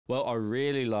Well, I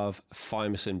really love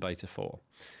Thymosin Beta 4,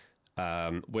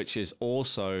 which is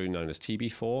also known as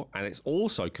TB4, and it's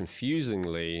also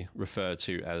confusingly referred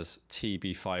to as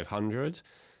TB500,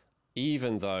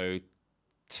 even though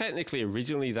technically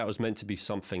originally that was meant to be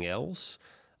something else.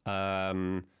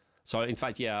 So in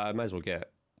fact, yeah, I may as well get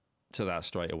to that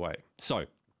straight away. So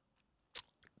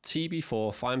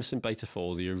TB4, Thymosin Beta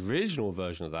 4, the original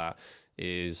version of that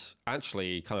is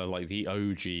actually kind of like the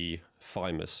OG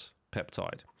Thymus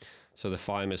peptide. So the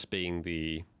Thymus being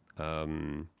the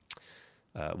one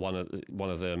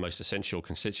of the most essential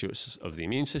constituents of the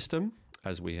immune system,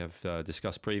 as we have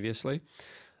discussed previously.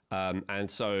 And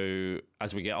so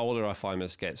as we get older, our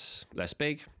Thymus gets less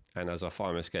big, and as our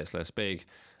Thymus gets less big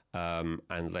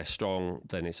and less strong,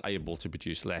 then it's able to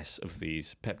produce less of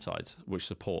these peptides, which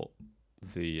support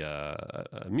the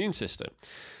immune system.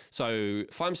 So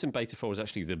Thymosin Beta 4 is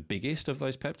actually the biggest of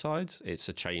those peptides. It's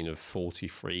a chain of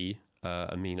 43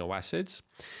 amino acids.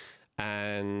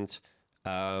 And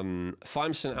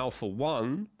Thymosin alpha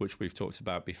 1, which we've talked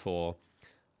about before,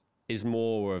 is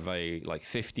more of a like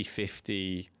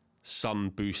 50-50, some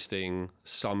boosting,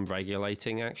 some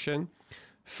regulating action.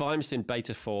 Thymosin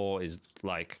Beta 4 is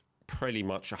like pretty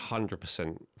much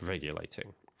 100%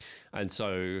 regulating. And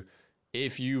so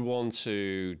if you want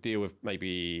to deal with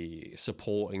maybe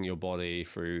supporting your body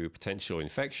through potential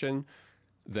infection,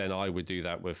 then I would do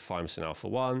that with Thymosin alpha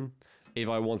 1. If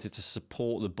I wanted to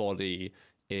support the body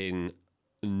in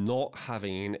not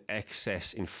having an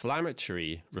excess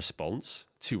inflammatory response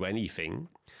to anything,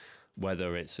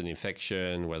 whether it's an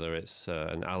infection, whether it's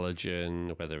an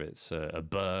allergen, whether it's a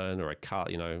burn or a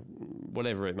cut, you know,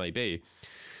 whatever it may be.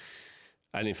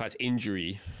 And in fact,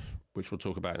 injury, which we'll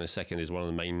talk about in a second, is one of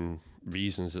the main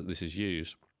reasons that this is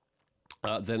used.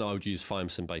 Then I would use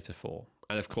Thymosin Beta 4.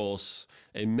 And of course,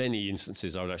 in many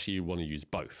instances, I would actually want to use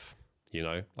both. You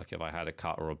know, like if I had a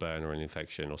cut or a burn or an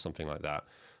infection or something like that,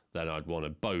 then I'd want to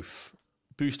both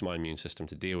boost my immune system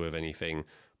to deal with anything,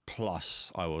 plus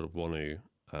I would want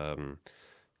to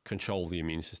control the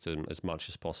immune system as much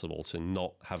as possible to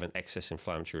not have an excess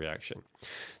inflammatory reaction.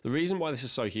 The reason why this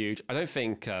is so huge, I don't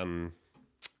think,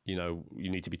 you know, you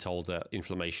need to be told that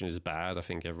inflammation is bad. I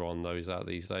think everyone knows that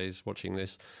these days watching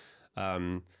this.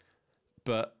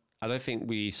 But I don't think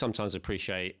we sometimes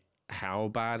appreciate how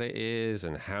bad it is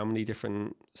and how many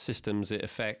different systems it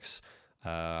affects. You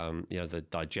know, the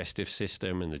digestive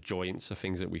system and the joints are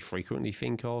things that we frequently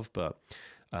think of, but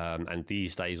and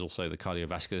these days also the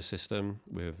cardiovascular system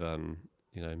with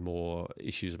you know, more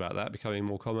issues about that becoming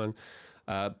more common.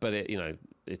 But it, you know,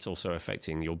 it's also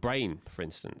affecting your brain, for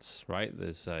instance, right?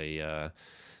 There's a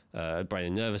brain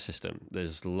and nervous system.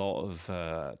 There's a lot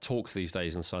of talk these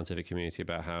days in the scientific community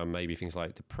about how maybe things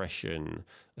like depression,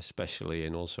 especially,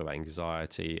 and also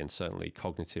anxiety, and certainly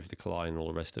cognitive decline and all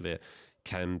the rest of it,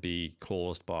 can be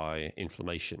caused by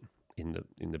inflammation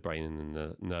in the brain and in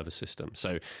the nervous system.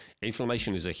 So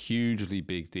inflammation is a hugely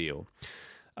big deal.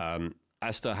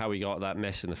 As to how we got that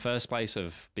mess in the first place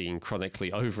of being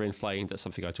chronically overinflamed, that's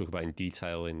something I talk about in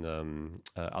detail in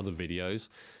other videos.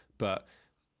 But,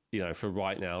 you know, for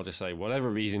right now, just say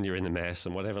whatever reason you're in the mess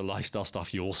and whatever lifestyle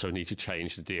stuff you also need to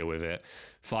change to deal with it,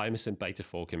 Thymosin Beta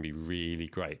 4 can be really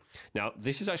great. Now,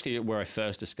 this is actually where I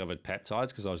first discovered peptides,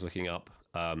 because I was looking up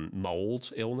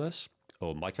mold illness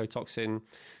or mycotoxin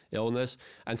illness.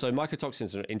 And so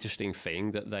mycotoxins are an interesting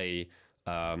thing that they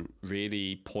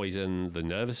really poison the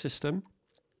nervous system.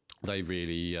 They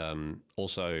really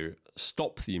also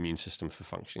stop the immune system from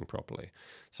functioning properly.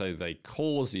 So they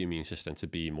cause the immune system to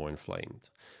be more inflamed.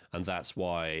 And that's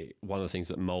why one of the things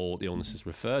that mold illness is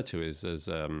referred to is as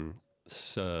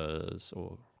CIRS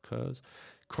or CIRS,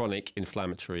 chronic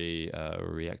inflammatory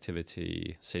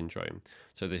reactivity syndrome.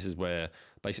 So this is where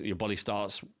basically your body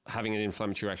starts having an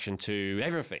inflammatory reaction to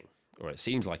everything, or it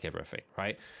seems like everything,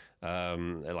 right?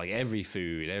 Like every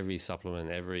food, every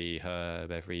supplement, every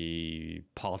herb, every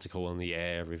particle in the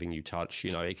air, everything you touch,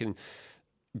 you know, it can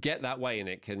get that way, and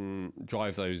it can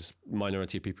drive those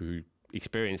minority of people who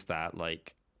experience that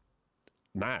like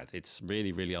mad. It's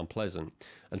really, really unpleasant.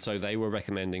 And so they were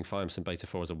recommending Thymosin Beta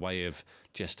 4 as a way of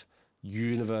just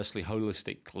universally,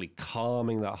 holistically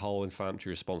calming that whole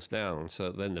inflammatory response down, so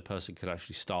that then the person could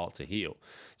actually start to heal.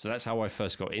 So that's how I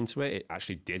first got into it. It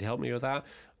actually did help me with that.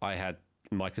 I had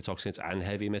mycotoxins and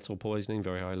heavy metal poisoning,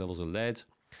 very high levels of lead,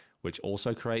 which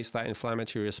also creates that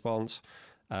inflammatory response.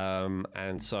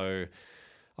 And so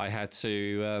I had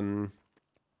to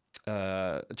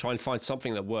try and find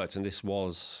something that worked. And this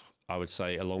was, I would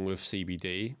say, along with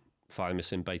CBD,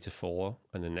 Thymosin Beta 4,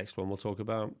 and the next one we'll talk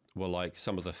about, were like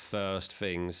some of the first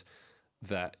things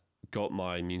that got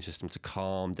my immune system to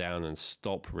calm down and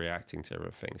stop reacting to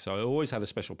everything. So I always have a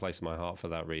special place in my heart for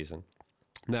that reason.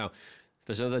 Now,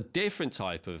 there's another different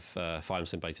type of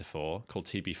Thymosin Beta 4 called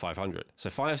TB500. So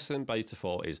Thymosin Beta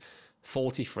 4 is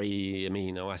 43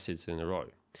 amino acids in a row.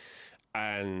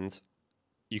 And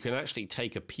you can actually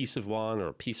take a piece of one or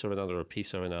a piece of another or a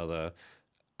piece of another,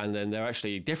 and then they're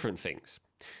actually different things.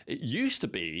 It used to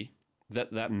be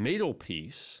that middle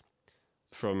piece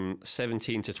from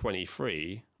 17 to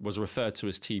 23 was referred to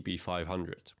as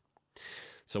TB500.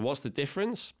 So what's the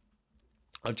difference?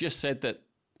 I've just said that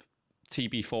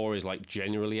TB4 is like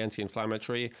generally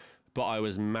anti-inflammatory, but I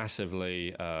was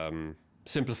massively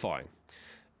simplifying.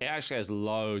 It actually has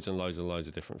loads and loads and loads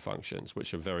of different functions,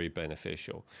 which are very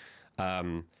beneficial.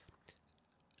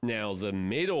 Now, the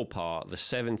middle part, the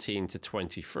 17 to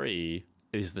 23,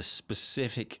 is the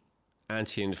specific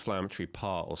anti-inflammatory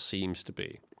part, or seems to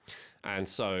be. And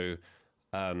so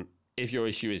if your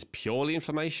issue is purely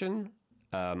inflammation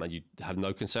and you have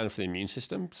no concern for the immune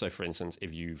system, so for instance,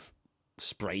 if you've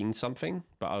sprained something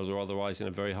but are otherwise in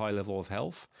a very high level of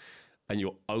health, and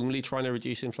you're only trying to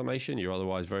reduce inflammation, you're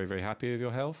otherwise very, very happy with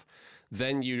your health,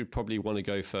 then you'd probably want to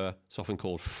go for something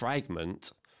called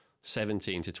fragment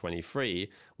 17 to 23,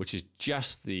 which is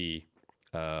just the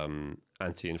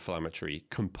anti-inflammatory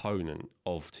component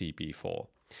of TB4.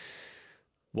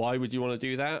 Why would you want to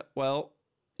do that? Well,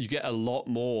 you get a lot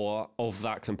more of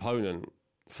that component,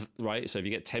 right? So if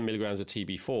you get 10 milligrams of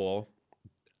TB4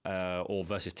 or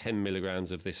versus 10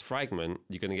 milligrams of this fragment,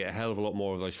 you're going to get a hell of a lot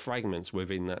more of those fragments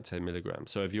within that 10 milligrams.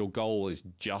 So if your goal is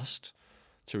just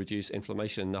to reduce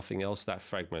inflammation and nothing else, that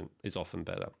fragment is often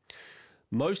better.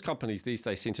 Most companies these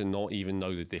days seem to not even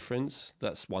know the difference.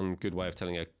 That's one good way of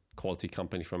telling a quality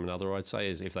company from another, I'd say,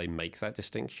 is if they make that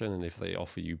distinction and if they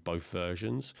offer you both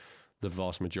versions. The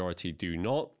vast majority do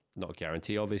not a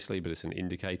guarantee, obviously, but it's an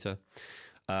indicator.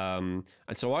 And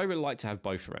so I really like to have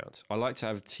both around. I like to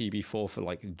have TB4 for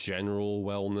like general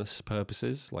wellness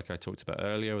purposes, like I talked about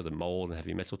earlier, with the mold and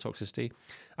heavy metal toxicity.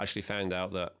 I actually found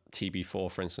out that TB4,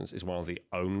 for instance, is one of the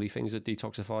only things that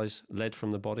detoxifies lead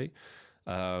from the body.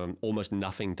 Almost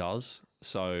nothing does.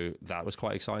 So that was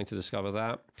quite exciting to discover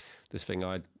that. This thing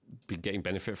I'd been getting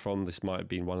benefit from, this might have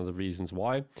been one of the reasons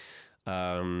why.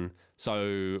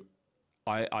 So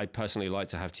I personally like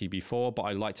to have TB4, but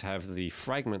I like to have the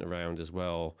fragment around as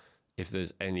well if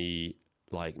there's any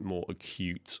like more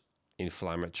acute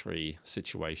inflammatory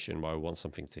situation where I want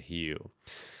something to heal.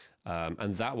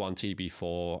 And that one,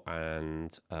 TB4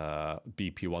 and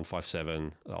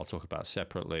BP157, I'll talk about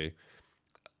separately.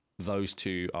 Those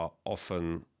two are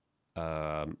often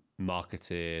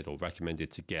marketed or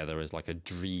recommended together as like a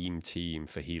dream team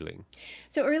for healing.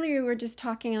 So earlier we were just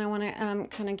talking, and I want to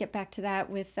kind of get back to that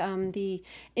with the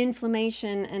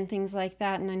inflammation and things like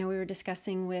that. And I know we were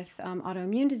discussing with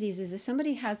autoimmune diseases. If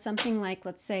somebody has something like,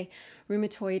 let's say,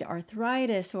 rheumatoid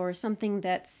arthritis or something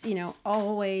that's,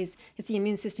 always it's the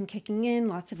immune system kicking in,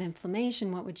 lots of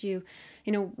inflammation, what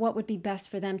would be best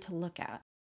for them to look at?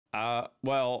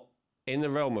 Well, in the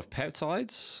realm of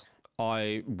peptides,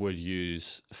 I would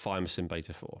use Thymosin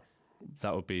Beta 4.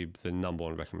 That would be the number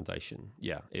one recommendation.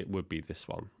 Yeah, it would be this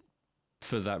one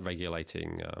for that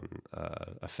regulating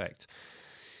effect.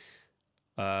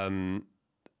 Yeah,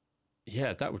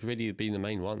 that would really be the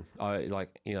main one.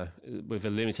 With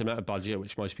a limited amount of budget,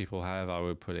 which most people have, I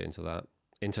would put it into that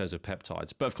in terms of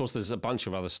peptides. But of course, there's a bunch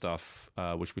of other stuff,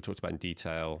 which we talked about in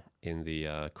detail in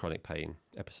the chronic pain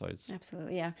episodes.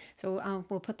 Absolutely, yeah. So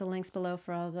we'll put the links below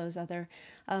for all those other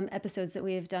episodes that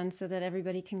we have done so that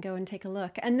everybody can go and take a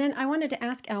look. And then I wanted to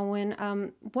ask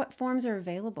Elwin, what forms are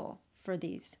available for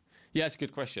these? Yeah, it's a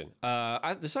good question.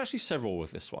 There's actually several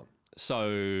with this one.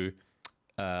 So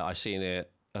I've seen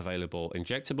it available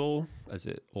injectable, as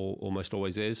it almost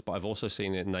always is, but I've also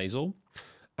seen it nasal,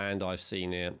 and I've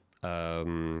seen it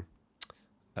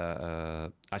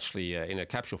actually in a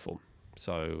capsule form.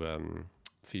 So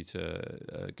for you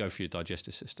to go through your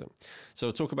digestive system. So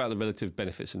we'll talk about the relative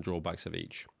benefits and drawbacks of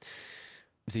each.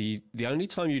 The only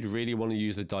time you'd really want to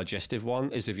use the digestive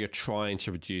one is if you're trying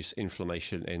to reduce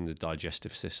inflammation in the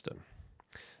digestive system.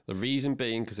 The reason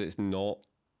being because it's not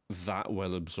that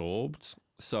well absorbed.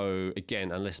 So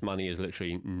again, unless money is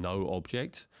literally no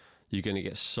object, you're going to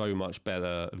get so much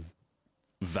better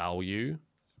value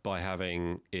by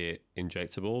having it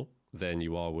injectable than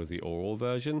you are with the oral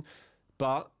version.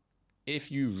 But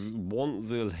if you want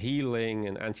the healing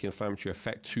and anti-inflammatory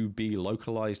effect to be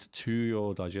localized to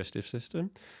your digestive system,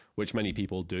 which many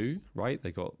people do, right?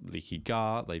 They've got leaky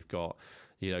gut, they've got,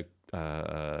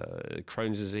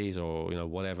 Crohn's disease or,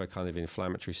 whatever kind of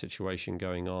inflammatory situation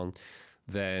going on,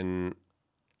 then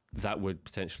that would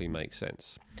potentially make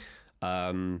sense.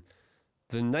 The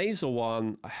nasal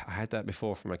one, I had that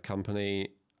before from a company.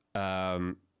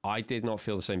 I did not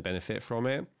feel the same benefit from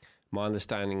it. My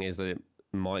understanding is that it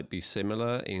might be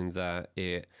similar in that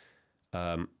it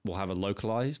will have a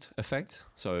localized effect.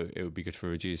 So it would be good for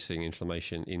reducing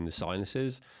inflammation in the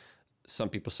sinuses. Some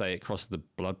people say it crosses the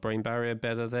blood-brain barrier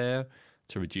better there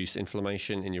to reduce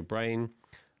inflammation in your brain.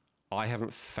 I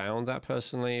haven't found that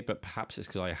personally, but perhaps it's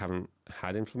because I haven't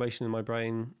had inflammation in my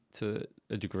brain to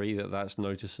a degree that that's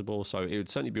noticeable. So it would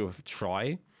certainly be worth a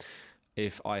try.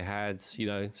 If I had,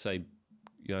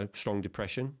 strong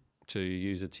depression, to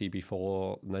use a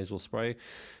TB4 nasal spray.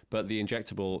 But the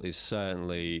injectable is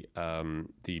certainly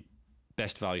the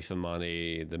best value for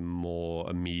money, the more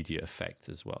immediate effect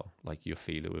as well. Like you'll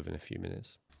feel it within a few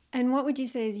minutes. And what would you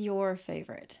say is your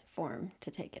favorite form to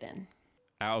take it in?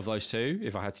 Out of those two,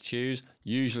 if I had to choose,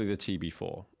 usually the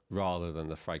TB4 rather than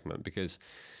the fragment, because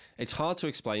it's hard to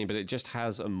explain, but it just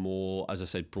has a more, as I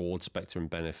said, broad spectrum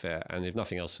benefit. And if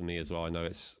nothing else for me as well, I know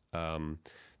it's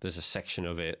there's a section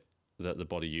of it that the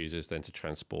body uses then to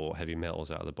transport heavy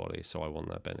metals out of the body. So I want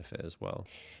that benefit as well.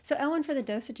 So Elwin, for the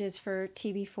dosages for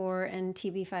TB4 and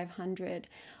TB500,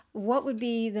 what would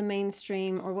be the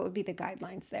mainstream or what would be the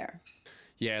guidelines there?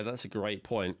 Yeah, that's a great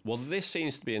point. Well, this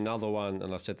seems to be another one,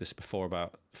 and I've said this before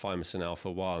about Thymosin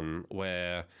alpha-1,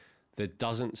 where there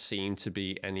doesn't seem to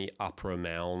be any upper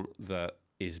amount that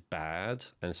is bad.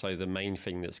 And so the main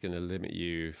thing that's going to limit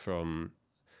you from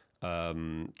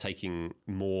taking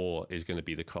more is going to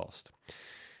be the cost.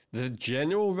 The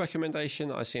general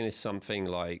recommendation I've seen is something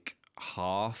like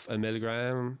 0.5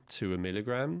 milligram to 1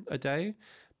 milligram a day.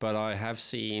 But I have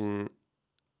seen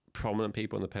prominent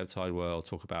people in the peptide world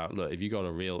talk about, look, if you got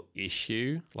a real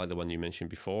issue, like the one you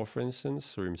mentioned before, for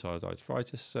instance, rheumatoid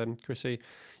arthritis, Chrissy,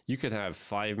 you could have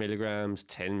 5 milligrams,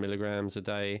 10 milligrams a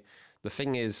day. The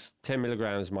thing is, 10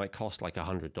 milligrams might cost like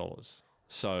 $100.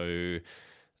 So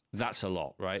that's a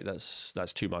lot, right?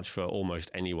 That's too much for almost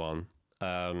anyone.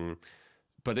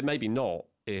 But it may be not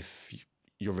if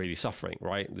you're really suffering,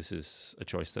 right? This is a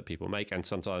choice that people make. And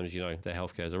sometimes, their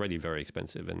healthcare is already very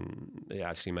expensive and it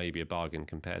actually may be a bargain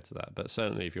compared to that. But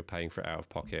certainly if you're paying for it out of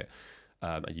pocket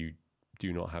and you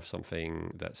do not have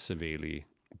something that's severely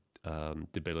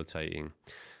debilitating,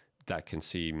 that can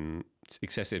seem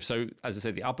excessive. So as I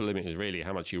said, the upper limit is really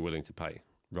how much you're willing to pay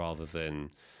rather than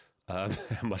how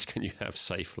much can you have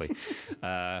safely.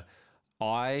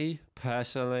 I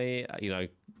personally,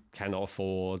 cannot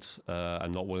afford,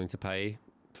 I'm not willing to pay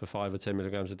for 5 or 10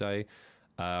 milligrams a day.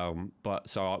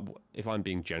 If I'm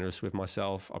being generous with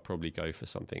myself, I'll probably go for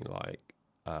something like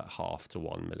 0.5 to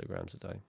 1 milligrams a day.